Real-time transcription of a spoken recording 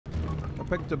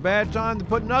Picked a bad time to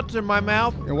put nuts in my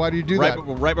mouth. And why do you do that?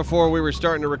 Right before we were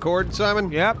starting to record, Simon?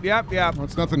 Yep. Well,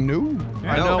 it's nothing new.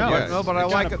 I know, but I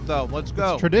like it though. Let's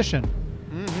go. It's tradition.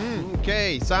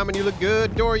 Okay, Simon, you look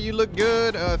good. Dory, you look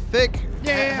good. Thick.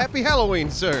 Yeah. Happy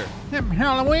Halloween, sir.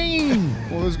 Halloween.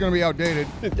 Well, this is going to be outdated.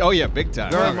 Oh, yeah, big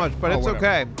time. Very much, but it's whatever.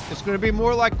 okay. It's going to be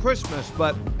more like Christmas,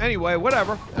 but anyway,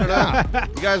 whatever. You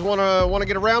guys want to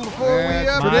get around before we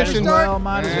tradition. start?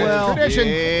 Might as well. Tradition.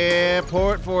 Yeah,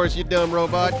 pour it for us, you dumb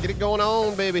robot. Get it going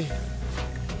on, baby.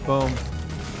 Boom.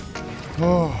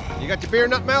 Oh, You got your beer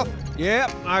nut mouth?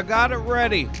 Yep, I got it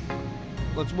ready.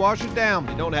 Let's wash it down.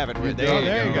 You don't have it ready.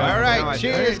 There you go. All right, Nice.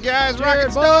 cheers, guys. Cheers,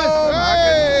 Rocket boys.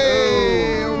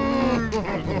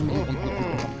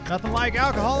 stove. Nothing like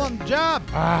alcohol on the job.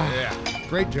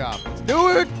 great job. Do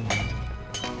it.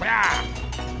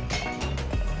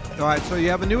 All right, so you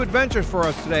have a new adventure for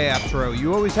us today, Appsro.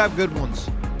 You always have good ones.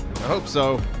 I hope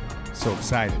so. So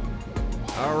excited.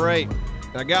 All right,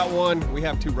 I got one. We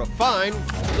have to refine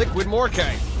liquid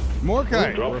morkite.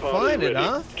 Morkite. Refine it,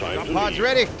 huh? Drop pod's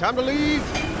ready. Time to leave.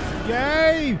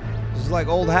 Yay. This is like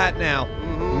old hat now.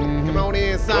 Come on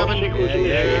in, Simon.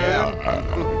 Yeah.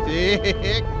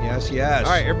 Dick. Yes.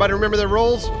 All right, everybody remember their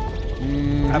roles?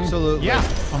 Absolutely. Yeah,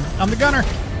 I'm the gunner.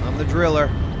 I'm the driller.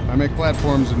 I make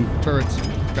platforms and turrets.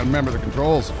 Got to remember the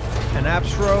controls. And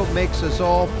Appsro makes us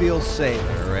all feel safe.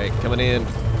 All right, coming in.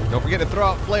 Don't forget to throw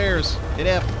out flares. Hit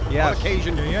F Yes. on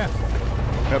occasion. Yeah.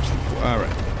 All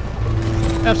right.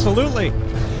 Absolutely.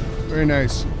 Very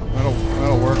nice.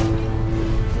 That'll work.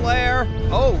 Flare.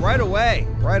 Oh, right away.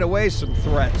 Right away, some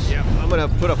threats. Yep, I'm gonna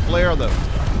put a flare on the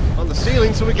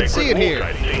ceiling so we can see it here. All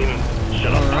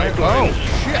right. Oh,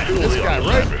 shit. This guy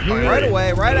right here. Right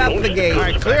away, right out of the gate. All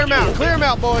right, clear him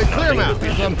out, boys, clear him out.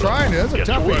 I'm trying to. That's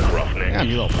a toughie. Damn,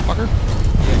 you little fucker.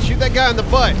 Yeah, shoot that guy in the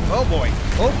butt. Oh boy.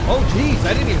 Oh, geez.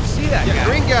 I didn't even see that Yeah, guy.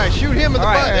 green guy, shoot him in the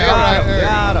All butt. right, There got we him. go.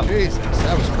 Got him. Jesus,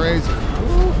 that was crazy.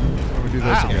 How do we do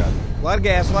this again? A lot of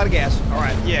gas, a lot of gas. All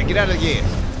right, yeah, get out of the gas.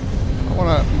 I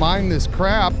want to mine this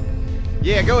crap.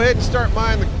 Yeah, go ahead and start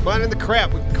mining the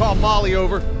crap. We can call Molly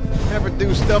over, have her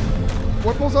do stuff.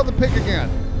 What pulls out the pick again?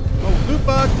 Oh, loot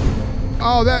bug.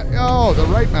 Oh, the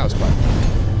right mouse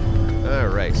button. All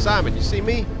right, Simon, you see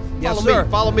me? Yes, Follow sir.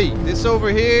 me, follow me. This over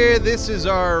here, this is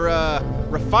our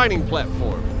refining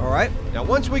platform. All right. Now,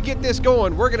 once we get this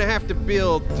going, we're gonna have to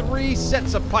build 3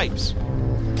 sets of pipes.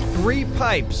 3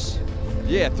 pipes.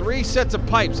 Yeah, 3 sets of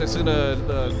pipes that's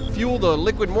gonna fuel the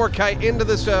liquid morkite into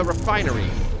this refinery.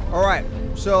 All right.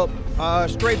 So,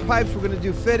 straight pipes, we're going to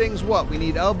do fittings. What? We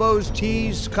need elbows,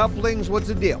 T's, couplings. What's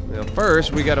the deal? Now,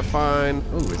 first, we gotta find...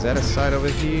 Oh, is that a side over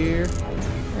here?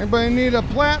 Anybody need a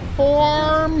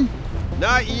platform?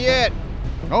 Not yet.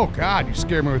 Oh, God, you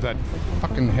scared me with that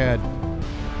fucking head.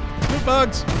 Loot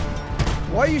bugs.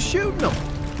 Why are you shooting them?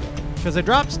 Because I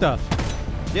dropped stuff.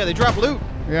 Yeah, they drop loot.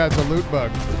 Yeah, it's a loot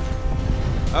bug.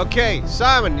 Okay,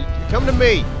 Simon, you come to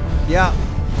me. Yeah.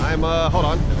 I'm, hold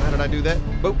on. How did I do that?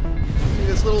 Boop. See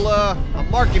this little, I'm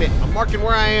marking it. I'm marking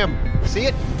where I am. See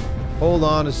it? Hold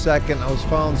on a second. I was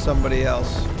following somebody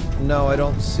else. No, I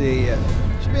don't see it.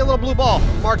 Should be a little blue ball.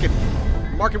 Mark it.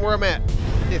 Marking where I'm at.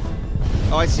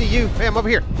 Oh, I see you. Hey, I'm over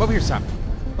here. I'm over here, Simon.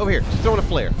 Over here. Just throwing a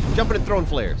flare. Jumping and throwing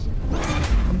flares.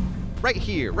 Right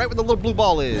here. Right where the little blue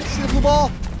ball is. See the blue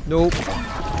ball? Nope.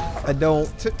 I don't.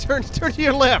 Turn to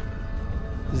your left.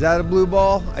 Is that a blue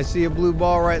ball? I see a blue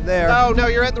ball right there. No,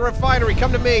 you're at the refinery.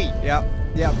 Come to me. Yep.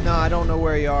 No, I don't know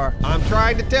where you are. I'm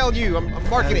trying to tell you. I'm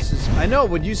marking it. I know,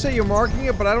 but you say you're marking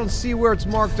it, but I don't see where it's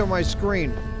marked on my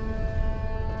screen.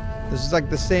 This is like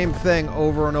the same thing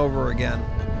over and over again.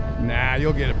 Nah,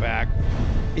 you'll get it back.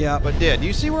 Yeah. But do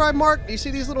you see where I marked? Do you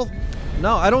see these little...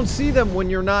 No, I don't see them when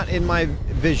you're not in my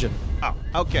vision. Oh,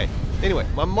 okay. Anyway,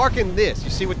 I'm marking this. You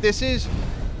see what this is?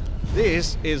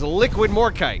 This is liquid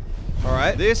morkite. All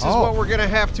right. This is what we're gonna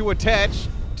have to attach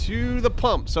to the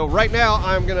pump. So right now,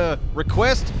 I'm gonna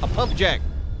request a pump jack.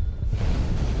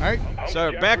 All right.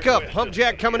 So back up, pump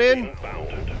jack coming in.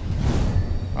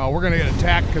 Oh, we're going to get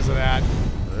attacked because of that.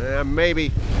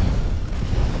 Maybe.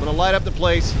 I'm gonna light up the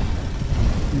place.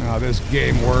 No, this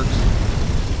game works.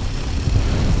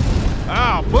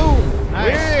 Oh, boom!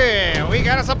 Nice. Yeah, we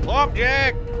got us a pump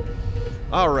jack.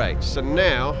 All right, so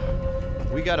now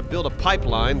we got to build a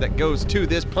pipeline that goes to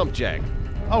this pump jack.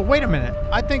 Oh, wait a minute.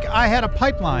 I think I had a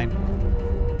pipeline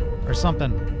or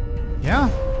something. Yeah?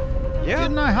 Yeah.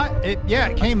 Didn't I? Yeah,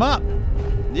 it came up.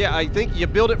 Yeah, I think you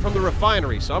build it from the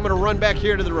refinery. So I'm gonna run back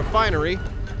here to the refinery,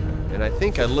 and I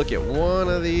think I look at one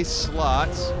of these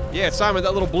slots. Yeah, Simon,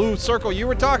 that little blue circle you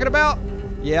were talking about?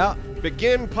 Yeah.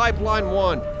 Begin pipeline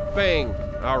 1. Bang.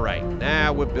 All right,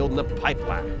 now we're building a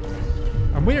pipeline.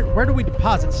 And where do we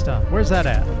deposit stuff? Where's that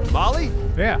at? Molly?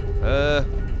 Yeah.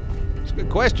 It's a good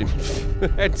question. I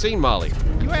hadn't seen Molly.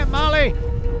 You have Molly.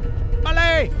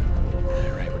 Molly.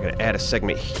 All right, we're gonna add a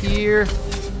segment here.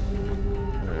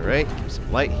 All right,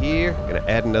 some light here. Gonna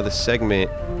add another segment,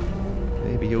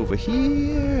 maybe over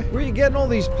here. Where are you getting all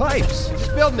these pipes?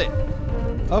 Just building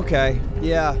it. Okay,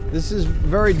 yeah, this is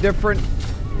very different,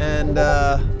 and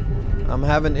I'm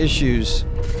having issues.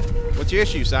 What's your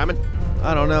issue, Simon?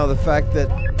 I don't know, the fact that,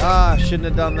 shouldn't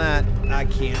have done that. I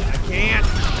can't.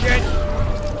 Shit.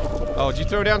 Oh, did you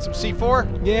throw down some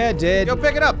C4? Yeah, I did. Go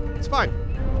pick it up. It's fine.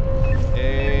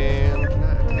 And can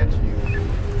I attach you?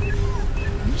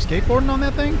 You skateboarding on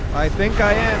that thing? I think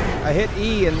I am. I hit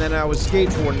E and then I was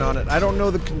skateboarding on it. I don't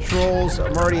know the controls.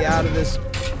 I'm already out of this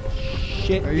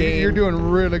shit game. You're doing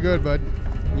really good, bud.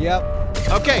 Yep.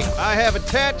 Okay, I have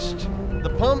attached the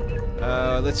pump.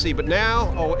 Let's see, but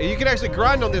now, oh, you can actually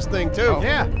grind on this thing too. Oh.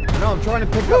 Yeah. No, I'm trying to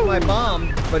pick up my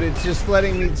bomb, but it's just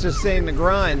letting me, it's just saying to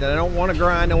grind, and I don't want to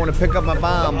grind, I want to pick up my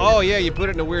bomb. Oh yeah, you put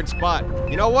it in a weird spot.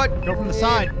 You know what? Go from the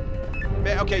side.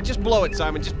 Okay, just blow it,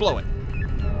 Simon. Just blow it.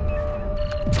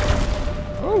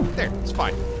 Oh, there. It's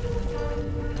fine.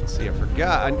 Let's see, I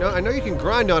forgot. I know you can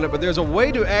grind on it, but there's a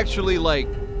way to actually like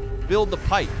build the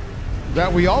pipe.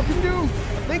 That we all can do?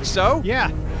 I think so. Yeah.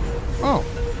 Oh.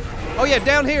 Oh yeah,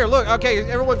 down here. Look. Okay,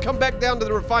 everyone, come back down to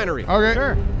the refinery. Okay.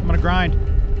 Sure. I'm gonna grind.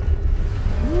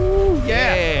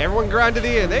 Yeah. Everyone grind to the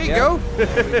end. There you go.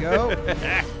 There we go.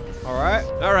 All right.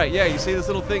 All right. Yeah. You see this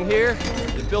little thing here?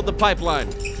 Just build the pipeline.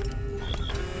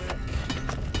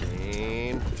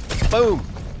 And boom.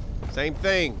 Same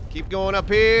thing. Keep going up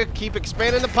here. Keep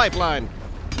expanding the pipeline.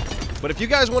 But if you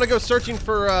guys want to go searching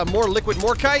for more liquid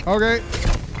morkite, Okay.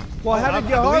 Well, how did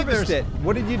you I believe harvest it?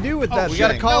 What did you do with that we thing?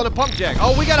 got to call in a pump jack.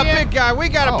 Oh, we got a big guy. We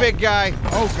got a big guy.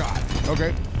 Oh, God.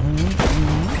 Okay.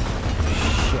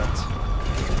 Shit.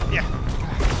 Yeah.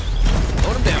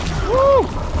 Hold him down. Woo!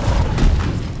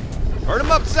 Hurt him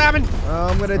up, Simon.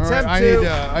 I'm gonna All attempt right,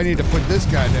 to. I need to put this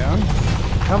guy down.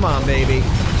 Come on, baby.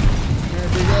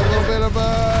 And we got a little bit of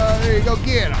there you go,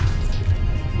 get him.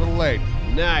 A little late.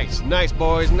 Nice, nice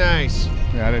boys, nice.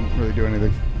 Yeah, I didn't really do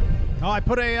anything. Oh, I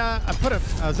put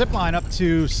a zip line up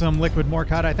to some liquid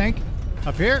morkite, I think.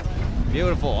 Up here.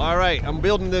 Beautiful. All right, I'm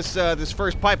building this this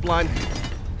first pipeline.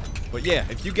 But yeah,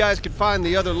 if you guys could find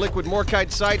the other liquid morkite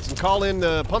sites and call in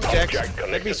the pump jacks,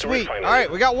 that'd be sweet. All right,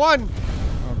 we got one.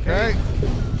 Okay.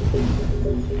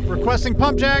 Requesting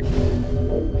pump jack.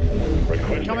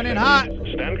 Coming in hot.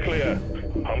 Stand clear.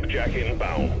 Pump jack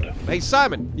inbound. Hey,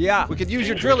 Simon. Yeah. We could use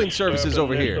your drilling services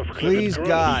over here. Please,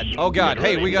 God. Oh God.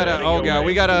 Hey, we got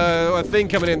a thing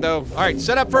coming in though. All right,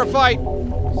 set up for a fight.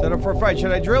 Set up for a fight.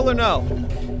 Should I drill or no?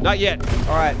 Not yet.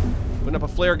 All right. Putting up a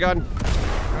flare gun.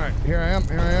 All right, here I am.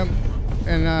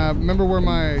 And remember where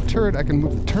my turret, I can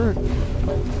move the turret.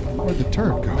 Where'd the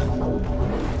turret go?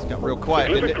 It's got real quiet,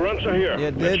 didn't Clipper it? grunts are here. Yeah,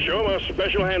 it Let's did. show 'em our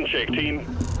special handshake, team.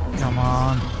 Come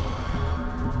on.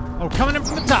 Oh, coming in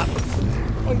from the top.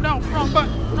 Oh no, wrong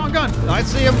button, wrong gun. I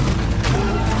see him.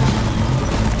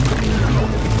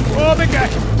 Oh, big guy.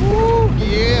 Woo,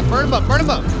 yeah, burn him up, burn him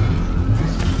up.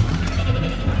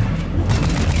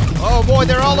 Oh boy,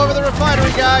 they're all over the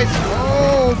refinery, guys.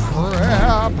 Oh,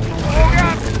 crap. Oh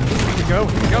God. Here we go.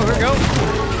 Here we go. Here we go.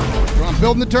 Come on,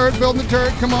 building the turret.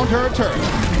 Come on, turret.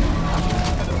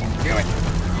 Do it.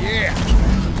 Yeah.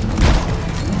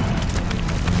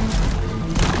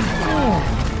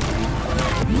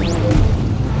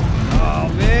 Oh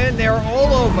man, they're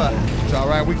all over. It's all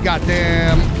right. We got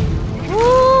them.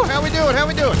 Woo, how we doing? How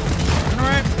we doing? All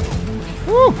right.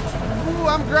 Woo, woo,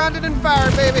 I'm grinding and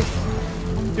firing, baby.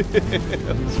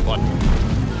 That's fun.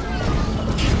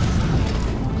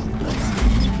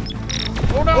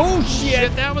 Oh no. Oh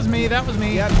shit. That was me. That was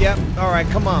me. Yep. All right,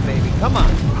 come on, baby. Come on.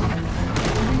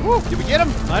 Woo, did we get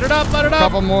him? Light it up. Light it up.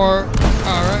 Couple more.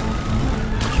 All right.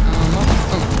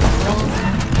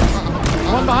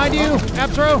 One behind you,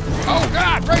 Appsro. Oh,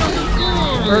 God. Right on the...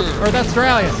 Or that's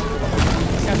Australia's.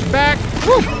 Got your back.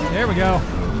 Woo. There we go.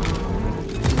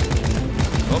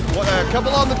 Oh, a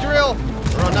couple on the drill.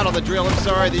 Or not on the drill, I'm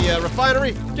sorry, the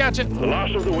refinery. Gotcha. The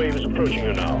last of the wave is approaching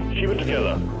you now. Keep it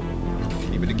together.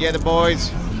 Keep it together,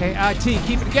 boys. KIT.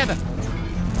 Keep it together.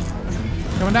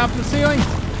 Coming down from the ceiling.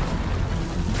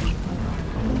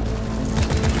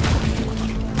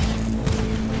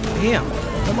 Damn.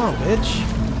 Come on, bitch.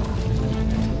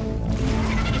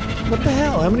 What the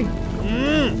hell? How many?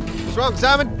 What's wrong,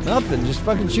 Simon? Nothing. Just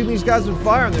fucking shooting these guys with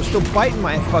fire, and they're still biting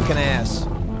my fucking ass.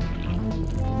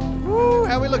 Woo,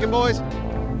 how we looking, boys?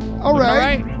 All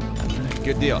right.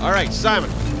 Good deal. All right, Simon,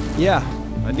 Yeah.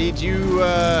 I need you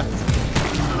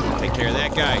Take care of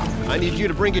that guy. I need you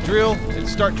to bring your drill and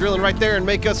start drilling right there and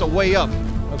make us a way up.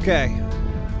 Okay.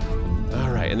 All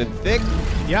right, and then Thick.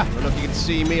 Yeah. I don't know if you can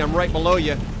see me. I'm right below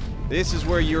you. This is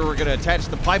where you're going to attach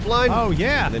the pipeline. Oh,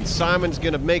 yeah. And then Simon's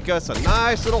going to make us a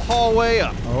nice little hallway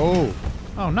up. Oh.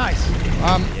 Oh, nice.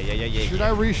 Yeah. Should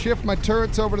I reshift my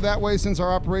turrets over to that way since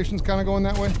our operation's kind of going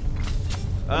that way?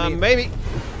 Maybe.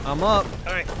 I'm up.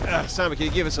 All right, Simon, can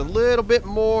you give us a little bit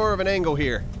more of an angle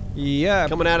here? Yeah.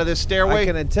 Coming out of this stairway? I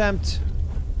can attempt.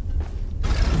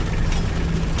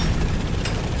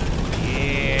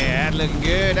 Yeah, that's looking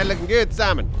good. That's looking good,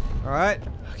 Simon. All right.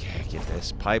 Okay, get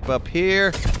this pipe up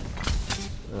here.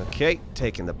 Okay,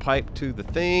 taking the pipe to the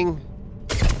thing.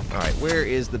 All right, where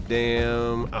is the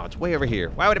damn... Oh, it's way over here.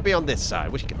 Why would it be on this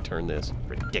side? Wish you could turn this.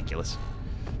 Ridiculous.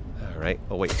 All right.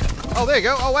 Oh, wait. Oh, there you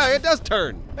go. Oh, wow, it does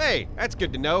turn. Hey, that's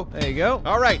good to know. There you go.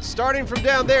 All right, starting from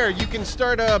down there, you can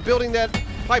start building that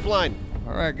pipeline.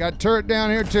 All right, got turret down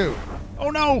here too.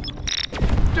 Oh, no.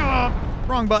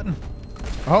 Wrong button.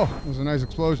 Oh, it was a nice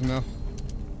explosion though.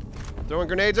 Throwing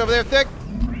grenades over there, Thick?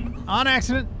 On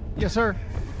accident. Yes, sir.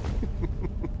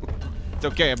 It's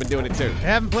okay, I've been doing it too.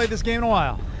 Haven't played this game in a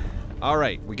while. All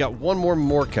right, we got one more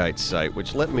Morkite site,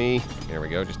 which let me... There we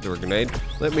go, just threw a grenade.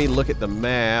 Let me look at the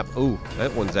map. Ooh,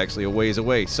 that one's actually a ways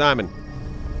away. Simon,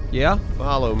 Yeah.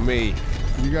 follow me.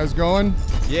 You guys going?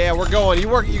 Yeah, we're going.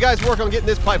 You guys work on getting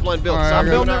this pipeline built. All right, So I'm I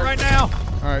got building Building it it right now.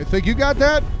 All right, think you got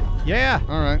that? Yeah.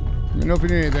 All right. Let me know if you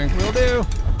need anything. Will do.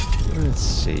 Let's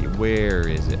see, where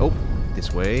is it? Oh,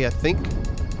 this way, I think.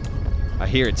 I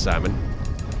hear it, Simon.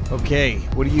 Okay.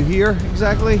 What do you hear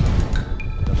exactly?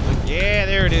 Yeah,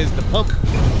 there it is, the pump.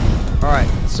 All right.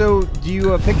 So, do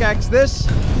you pickaxe this?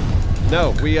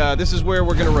 No, this is where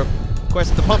we're gonna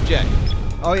request the pump jack.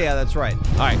 Oh yeah, that's right.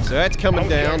 All right, so that's coming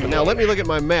down. But now let me look at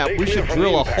my map. We should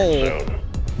drill a hole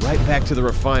right back to the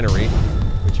refinery,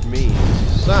 which means,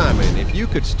 Simon, if you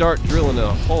could start drilling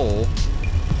a hole,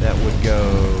 that would go...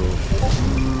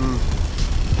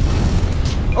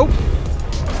 Oh!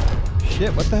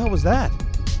 Shit! What the hell was that?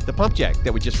 The pump jack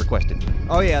that we just requested.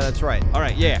 Oh yeah, that's right. All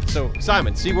right, yeah. So,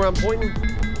 Simon, see where I'm pointing?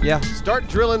 Yeah. Start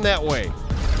drilling that way.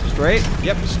 Straight.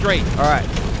 Yep, straight. All right.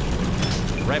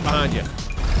 Right behind you.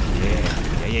 Yeah.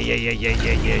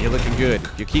 You're looking good.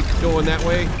 If you keep going that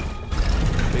way,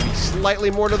 maybe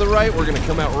slightly more to the right, we're going to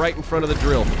come out right in front of the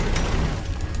drill.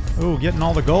 Ooh, getting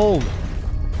all the gold.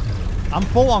 I'm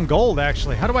full on gold,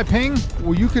 actually. How do I ping?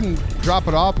 Well, you can drop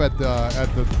it off at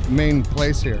the main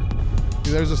place here.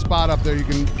 There's a spot up there you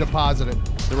can deposit it.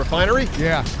 The refinery?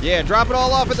 Yeah. Yeah, drop it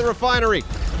all off at the refinery.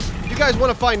 If you guys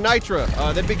want to find nitra,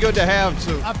 that'd be good to have.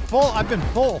 So, I'm full. I've been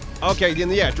full. okay, then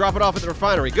yeah, drop it off at the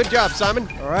refinery. Good job, Simon.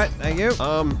 All right. Thank you.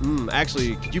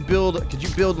 Actually, could you build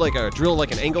like a drill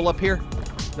like an angle up here?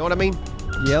 Know what I mean?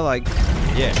 Yeah, like.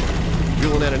 Yeah.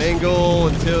 Drilling at an angle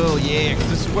until, yeah, because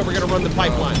this is where we're going to run the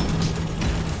pipeline.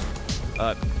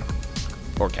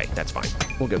 Okay, that's fine.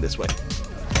 We'll go this way.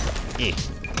 Yeah.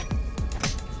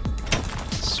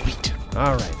 Sweet.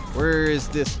 All right. Where is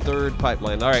this third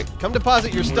pipeline? All right. Come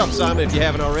deposit your stuff, Simon, if you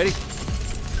haven't already.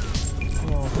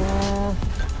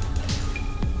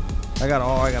 I gotta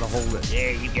hold it. Yeah,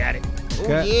 you got it.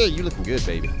 Okay. Oh, yeah, you looking good,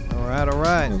 baby. All right. All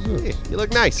right. Yeah, you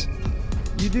look nice.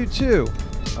 You do too.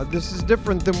 This is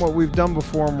different than what we've done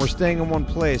before, and we're staying in one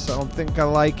place. I don't think I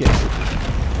like it.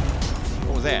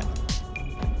 What was that?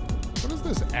 What is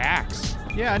this axe?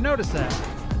 Yeah, I noticed that.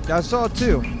 I saw it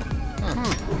too.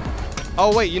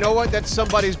 Oh, wait, you know what? That's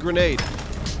somebody's grenade.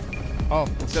 Oh.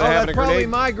 Instead Oh, of having that's a probably grenade.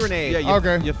 my grenade. Yeah, you,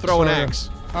 Okay. you throw an Sorry. axe.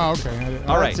 Oh, okay.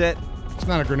 All right. That's it. It's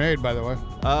not a grenade, by the way.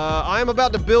 I'm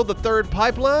about to build the third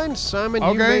pipeline. Simon, you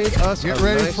Okay. made us Get a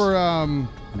ready nice... for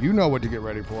you know what to get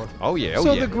ready for. Oh, yeah. Oh,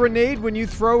 So yeah. the grenade, when you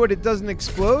throw it, it doesn't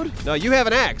explode? No, you have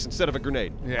an axe instead of a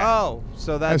grenade. Yeah. Oh,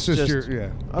 so that's That's just your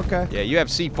yeah. Okay. Yeah, you have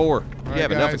C4. You right,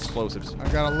 have enough guys. explosives. I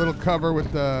got a little cover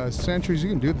with the sentries. You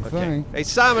can do the thing. Hey,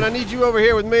 Simon, I need you over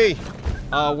here with me.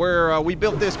 Where we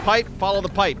built this pipe. Follow the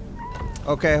pipe.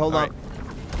 Okay, hold All on. right.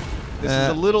 This is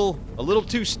a little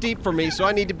too steep for me, so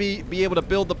I need to be able to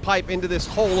build the pipe into this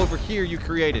hole over here you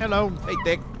created. Hello. Hey,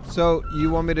 Dick. So you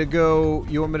want me to go?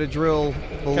 You want me to drill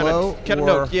below?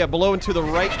 No, yeah, below and to the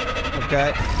right.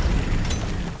 Okay.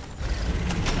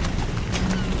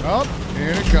 Oh, here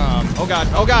it comes. Oh God!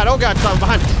 Oh God! Oh God! Simon,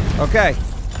 behind us. Okay.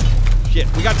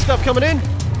 Shit, we got stuff coming in.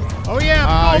 Oh,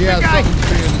 yeah. Yeah, big guy. something's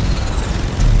being...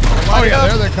 Oh, Light it yeah, up.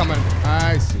 there they're coming.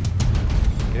 I see.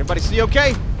 Everybody see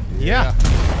okay? Yeah.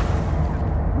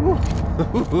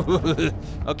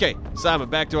 Okay, Simon,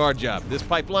 back to our job. This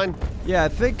pipeline? Yeah, I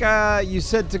think you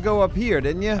said to go up here,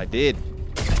 didn't you? I did.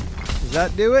 Does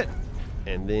that do it?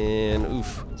 And then,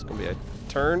 oof, it's gonna be a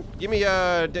turn. Give me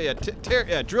a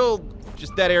drill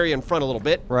just that area in front a little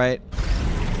bit. Right.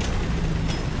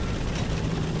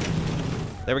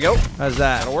 There we go. How's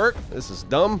that? That'll work. This is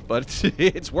dumb, but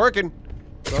it's working.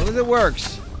 As long as it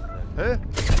works. Huh? There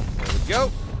we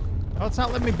go. Oh, it's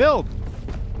not letting me build.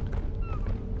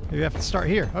 Maybe I have to start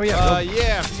here. Oh, yeah. build.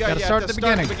 Yeah. You Gotta start at the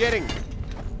beginning.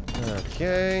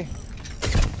 Okay.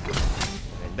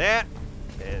 And that.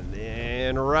 And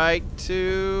then right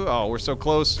to... Oh, we're so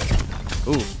close.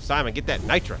 Ooh, Simon, get that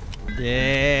nitro.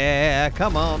 Yeah,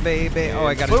 come on, baby. Oh,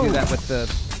 I gotta do that with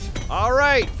the... All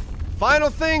right. Final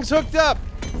things hooked up.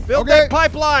 Build Okay. that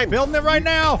pipeline. Building it right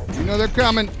now. You know they're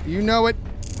coming. You know it.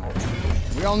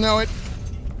 We all know it.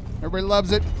 Everybody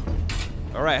loves it.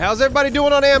 All right. How's everybody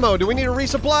doing on ammo? Do we need a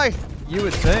resupply? You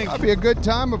would think. That'd be a good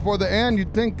time before the end.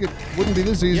 You'd think it wouldn't be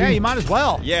this easy. Yeah, you might as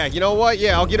well. Yeah, you know what?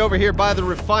 Yeah, I'll get over here by the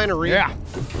refinery. Yeah.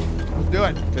 Let's do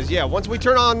it. Because, yeah, once we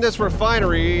turn on this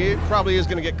refinery, it probably is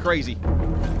going to get crazy.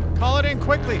 Call it in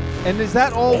quickly. And is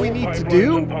that all we need to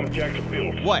do?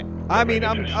 What? I mean,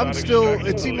 I'm still...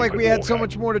 It seemed like we had so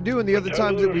much more to do in the other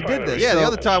times that we did this. Yeah, so- the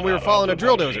other time we were following a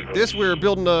drill dozer. This, we were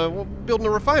building a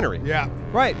refinery. Yeah.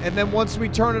 Right, and then once we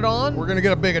turn it on... We're gonna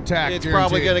get a big attack. It's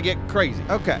probably going to guaranteed. get crazy.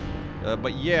 Okay.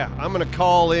 But, yeah, I'm going to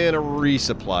call in a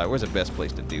resupply. Where's the best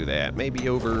place to do that? Maybe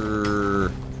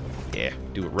over... Yeah,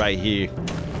 do it right here.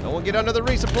 No one get under the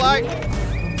resupply.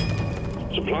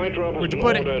 Supply drop has Where'd you been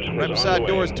put it? ordered and Right is beside on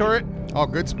the way. Dora's turret. Oh,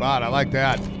 good spot. I like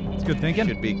that. It's good thinking.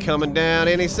 Should be coming down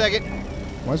any second.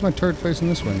 Why is my turret facing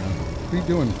this way now? What are you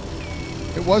doing?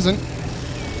 It wasn't.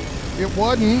 It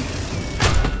wasn't.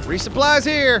 Resupply's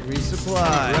here.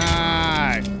 Resupply.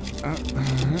 Right.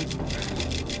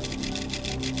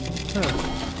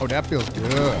 Oh, that feels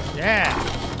good. Yeah.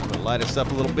 I'm gonna light us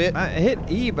up a little bit. I hit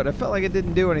E, but I felt like it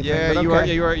didn't do anything. Yeah, but you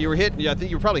okay. were hitting. Yeah, I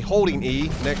think you were probably holding E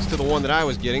next to the one that I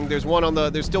was getting. There's one on the.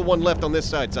 There's still one left on this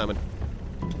side, Simon.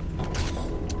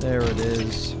 There it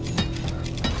is.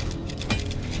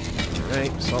 All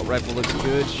right, assault rifle looks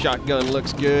good. Shotgun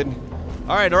looks good.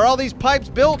 All right, are all these pipes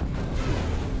built?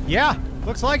 Yeah.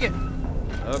 Looks like it.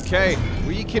 Okay,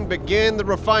 we can begin the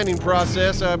refining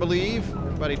process, I believe.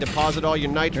 Everybody deposit all your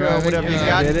nitro, Yeah, I think whatever you I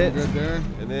got. did it. Good there.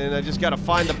 And then I just gotta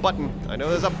find the button. I know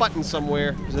there's a button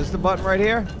somewhere. Is this the button right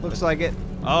here? Looks like it.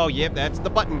 Oh, yep, that's the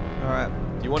button. All right.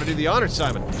 Do you want to do the honors,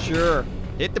 Simon? Sure.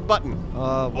 Hit the button.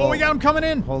 Well, Oh, we got him coming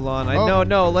in. Hold on. Oh.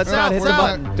 No, let's We're not out, hit we're the out.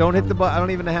 button. Don't hit the button. I don't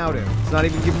even know how to. It's not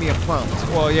even giving me a prompt.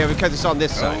 Well, yeah, because it's on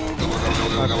this side.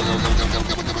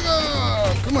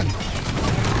 Come on.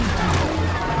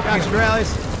 Gotcha,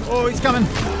 rallies. Oh, he's coming.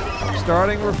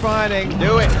 Starting refining.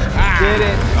 Do it. Did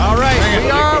it. All right, we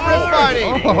are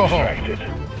refining.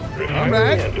 All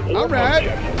right. All right.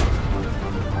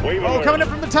 Oh, coming in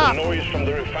from the top. Noise from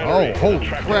the refinery Oh, has holy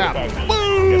attracted crap. the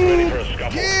bugs. Get ready for a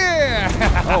scuffle.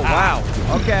 Yeah. Oh, wow.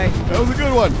 Okay. That was a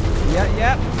good one.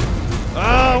 Yep.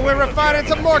 Oh, we're refining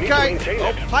some more kite.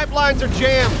 Oh, pipelines are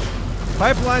jammed.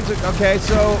 Pipelines are... Okay,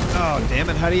 so... Oh, damn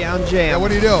it. How do you unjam? Yeah, what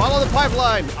do you do? Follow the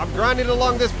pipeline. I'm grinding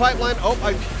along this pipeline. Oh,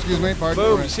 Excuse me, pardon.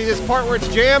 boom. You see this part where it's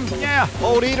jammed? Yeah.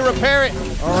 Hold E to repair it.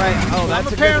 All right. Oh, that's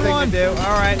a good repairing thing one. to do.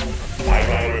 All right.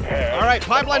 Pipeline repaired. All right,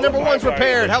 pipeline number one's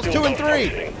repaired. How's 2 and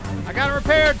 3? I got it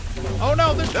repaired. Oh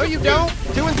no, there's No, you don't.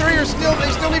 2 and 3 are still, they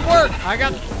still need work. I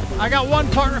got one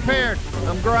part repaired.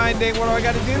 I'm grinding. What do I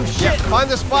got to do? Shit. Find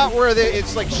the spot where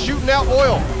it's like shooting out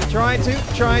oil. Trying to.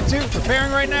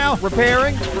 Repairing right now.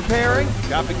 Repairing.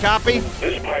 Copy.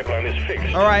 This pipeline is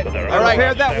fixed. All right. but there I are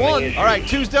repaired that outstanding one. issues. All right,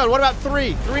 2's done. What about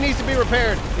 3? 3 needs to be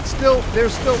repaired.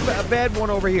 There's still a bad one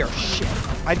over here. Shit.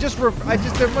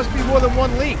 There must be more than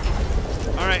one leak.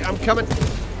 All right, I'm coming. Let's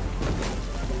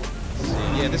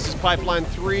see, yeah, this is pipeline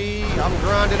 3. I'm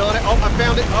grinding on it. Oh, I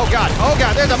found it. Oh, God.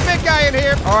 There's a big guy in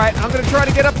here. All right, I'm going to try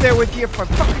to get up there with you if I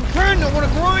fucking can. I want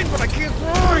to grind, but I can't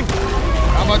grind.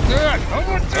 How about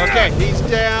that? Okay, he's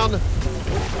down.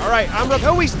 All right,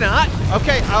 No, he's not.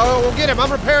 Okay, we'll get him.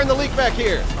 I'm repairing the leak back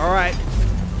here. All right.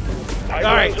 Pipeline's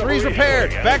All right, 3's operational repaired.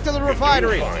 again. Back to the You're doing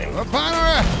refinery. fine.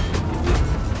 Refinery.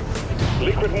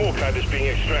 Liquid morkite is being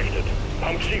extracted.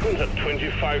 Pump sequence at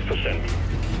 25%.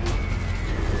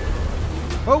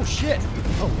 Oh, shit.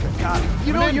 Oh, God.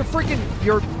 You know, your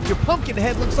pumpkin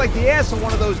head looks like the ass of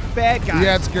one of those bad guys.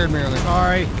 Yeah, it scared me earlier.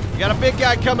 Sorry. We got a big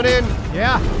guy coming in.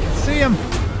 Yeah. See him.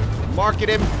 Market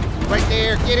him. Right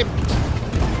there. Get him.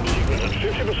 Sequence at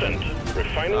 50%.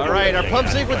 Refining. All right, our pump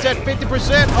commencing. sequence at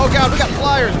 50%. Oh, God, we got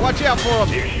flyers. Watch out for them.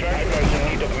 The extractor is in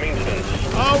need of maintenance.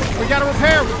 Oh, we got to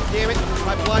repair. Damn it.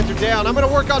 Pipelines are down. I'm going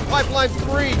to work on pipeline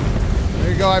 3.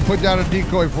 There you go. I put down a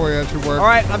decoy for you. That should work. All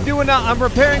right, I'm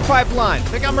repairing pipeline. I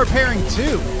think I'm repairing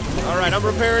 2. All right, I'm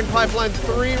repairing pipeline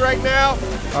 3 right now.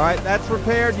 All right, that's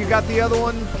repaired. You got the other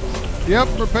one? Yep,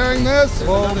 repairing this. There's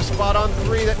another spot on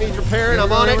 3 that needs repairing.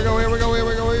 I'm on it. Here we go, here we go, here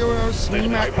we go, here we go. This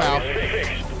Smack pow. pipeline is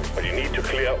fixed, but you need to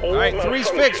clear all All right, 3's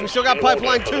fixed. We still got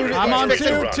pipeline 2. I'm on fixing.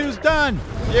 2. 2's done.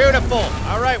 Beautiful.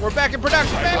 All right, we're back in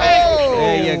production, baby.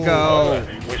 There you go.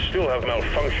 We still have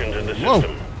malfunctions in the Whoa.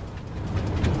 system.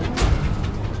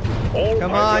 All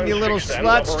Come on, you pipelines little fixed and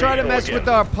sluts. Try to operational mess again. with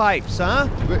our pipes, huh?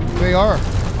 They are.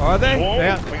 Are they? Swarm,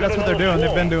 Yeah, we got that's what they're another doing.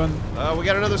 They've been swarm. doing. We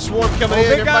got another swarm coming Oh, in.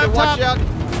 big guy Everybody up watch top. out.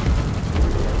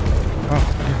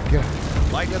 Oh, get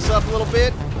it. Lighten us up a little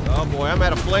bit. Oh boy, I'm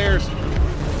out of flares.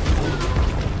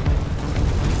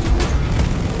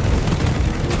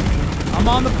 I'm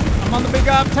on the big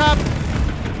guy up top.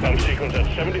 Pump sequence at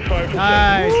 75%.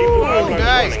 Nice. Keep the Ooh, pipeline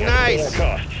nice, running nice. at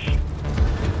all costs.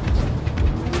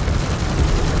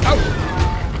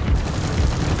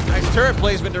 Nice turret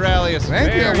placement, Duralius.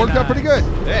 Thank you. It Very worked out nice. pretty good.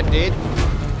 That did.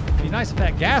 Be nice if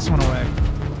that gas went away.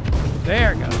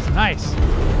 There it goes. Nice.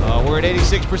 We're at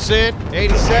 86%,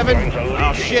 87.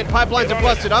 Oh shit, pipelines are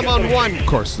busted. I'm on 1. Of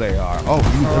course they are. Oh,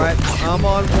 you All right, I'm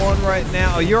on 1 right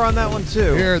now. Oh, you're on that one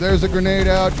too. Here, there's a grenade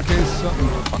out in case something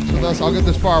fucks with us. I'll get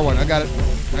this far one. I got it.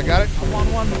 I got it. I'm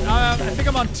on 1. I think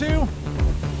I'm on 2. All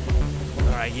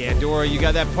right, yeah, Dora, you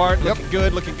got that part. Looking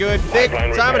good, looking good. Thick,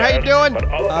 Pipeline Simon, how you repaired, doing? but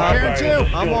other pipelines too. are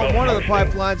still I'm on one of the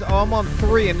malfunctioning. pipelines. Oh, I'm on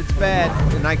 3 and it's bad,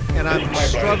 and I'm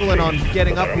struggling on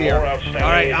getting up here. All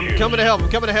right, I'm coming to help. I'm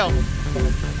coming to help.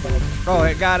 Oh,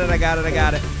 I got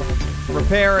it.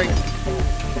 Repairing. All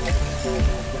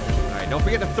right, don't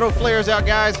forget to throw flares out,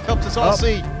 guys. Helps us all Oh,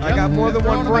 see. I got more than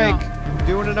one Throwing them break. I'm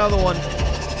doing another one.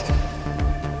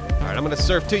 All right, I'm gonna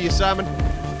surf to you, Simon.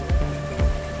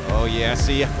 Oh yeah, I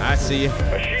see you. I see you.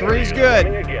 3's good.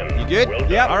 You good?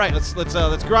 Yep. All right, let's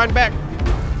grind back.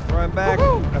 Grind back.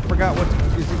 I forgot what.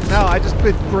 No, I just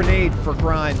put grenade for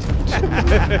grind.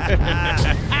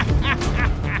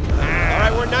 All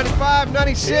right, we're at 95,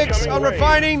 96 on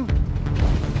refining.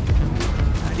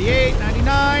 98,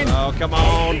 99. Oh, come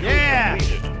on. Yeah.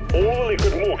 All the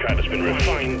liquid Morcat has been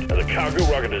refined, and the cargo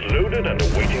rocket is loaded and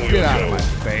awaiting your Get out of go. my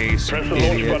face, Press you the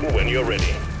launch idiot. button when you're ready.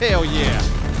 Hell yeah.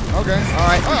 Okay. All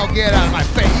right. Oh, get out of my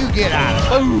face. You get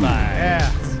out of Boom.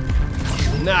 Yeah.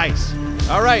 Nice.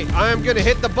 All right, I'm gonna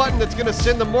hit the button that's gonna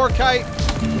send the Morkite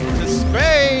to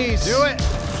space. Do it.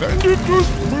 Send it to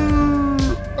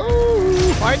me.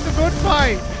 Oh. Fight the good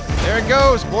fight. There it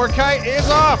goes. Morkite is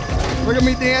off. Look at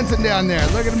me dancing down there.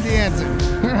 Look at him dancing.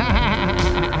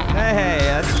 Hey,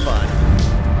 that's fun.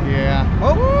 Yeah.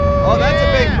 Oh, that's a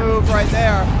Yeah. big move right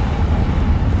there.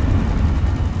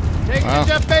 Take it Wow. to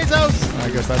Jeff Bezos. I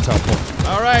guess that's helpful.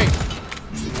 All right.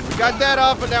 We got that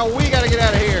off, and now we gotta get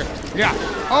out of here. Yeah.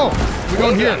 Oh, we're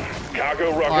going here.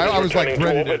 Cargo rocket I is was like returning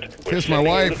ready to to orbit. kiss We're my sending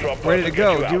in wife. the drop pod Ready to get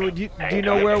go. you Do out. you Hang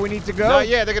know tight. where we need to go? Not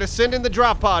yet. They're gonna send in the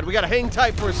drop pod. We gotta hang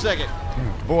tight for a second.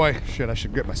 Boy, shit, I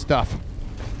should get my stuff.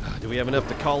 Do we have enough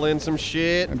to call in some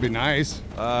shit? That'd be nice.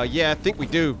 Yeah, I think we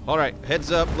do. All right,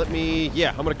 heads up. Yeah,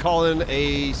 I'm gonna call in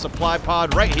a supply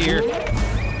pod right here.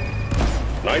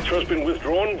 Nitro's been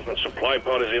withdrawn, and supply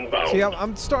pod is inbound. See,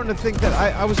 I'm starting to think that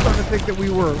I was starting to think that we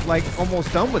were like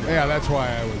almost done with it. Yeah, that's why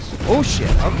I was. Oh shit.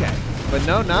 Okay, but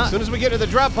no, As not. soon as we get to the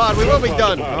drop pod, we will be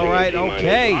done. All right.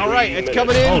 Okay. All right, it's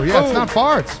coming in. Oh, yeah, it's Boom. not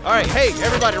far. It's. All right, hey,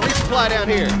 everybody, resupply down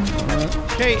here.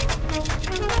 Okay.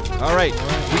 All right,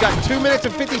 we got 2 minutes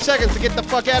and 50 seconds to get the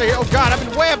fuck out of here. Oh, God, I've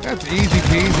been webbed. That's easy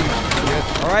peasy.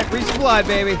 Shit. All right, resupply,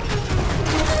 baby.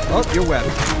 Oh, you're webbed.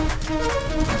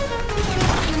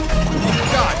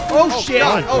 God. Oh, shit.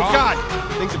 God. Oh, God.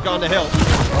 Things have gone to hell.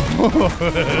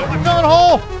 I'm going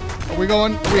whole. Are we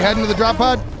going? Are we heading to the drop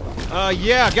pod?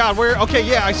 Yeah, God, where? Okay,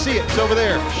 yeah, I see it. It's over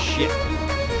there. Shit.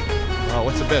 Oh,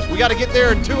 what's the best? We got to get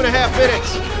there in 2.5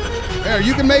 minutes. There,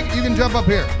 you can jump up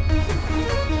here.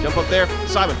 Jump up there.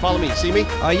 Simon, follow me. See me?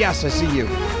 Yes, I see you.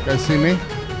 You guys see me?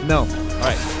 No. All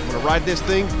right, I'm going to ride this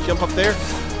thing. Jump up there.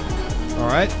 All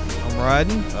right, I'm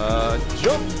riding.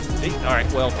 Jump. All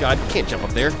right, well, God, you can't jump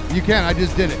up there. You can. I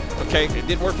just did it. Okay, it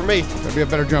didn't work for me. That'd be a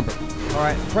better jumper. All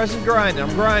right, press and grind. I'm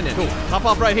grinding. Cool. Hop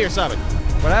off right here, Simon.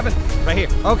 What happened? Right here.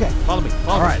 Okay. Follow me.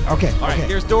 Follow All me. right. Okay. All right, okay.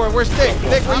 here's Dora. Where's Thick?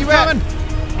 Thick, where I'm you coming.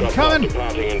 at? Drop pod coming.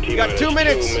 departing in T You got 2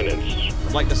 minutes. 2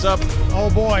 minutes. Light this up.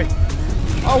 Oh boy.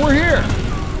 Oh, we're here.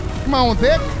 Come on,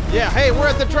 Thick. Yeah, hey, we're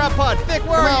at the drop pod. Thick,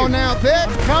 where Come are you? on now, Thick.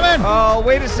 Coming. Oh,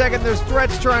 wait a second. There's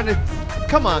threats trying to.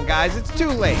 Come on, guys. It's too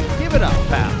late. Give it up,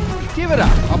 pal. Give it up.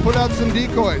 I'll put out some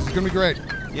decoys. It's gonna be great.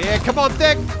 Yeah, come on,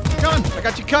 Thick. Coming. I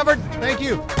got you covered. Thank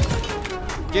you.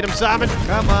 Get him, Simon.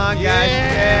 Come on, guys.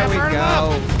 Yeah, there we burn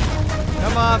 'em go.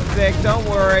 Come on, Vic. Don't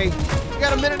worry. We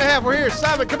got a minute and a half. We're here.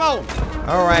 Simon, come on.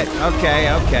 All right.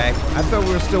 Okay. Okay. I thought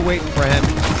we were still waiting for him.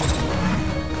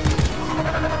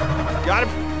 Got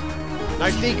him.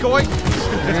 Nice decoy.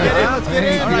 Let's get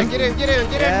in. All right, get in,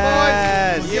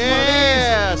 Yes. boys.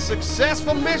 Yeah,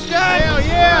 successful mission. Hell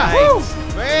yeah! Right.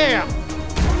 Woo. Bam.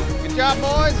 Good job,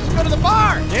 boys. Let's go to the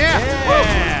bar.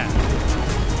 Yeah!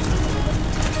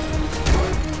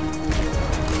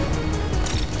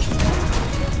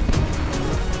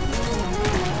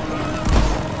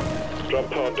 Drop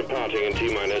pod departing in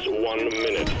T-minus 1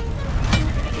 minute.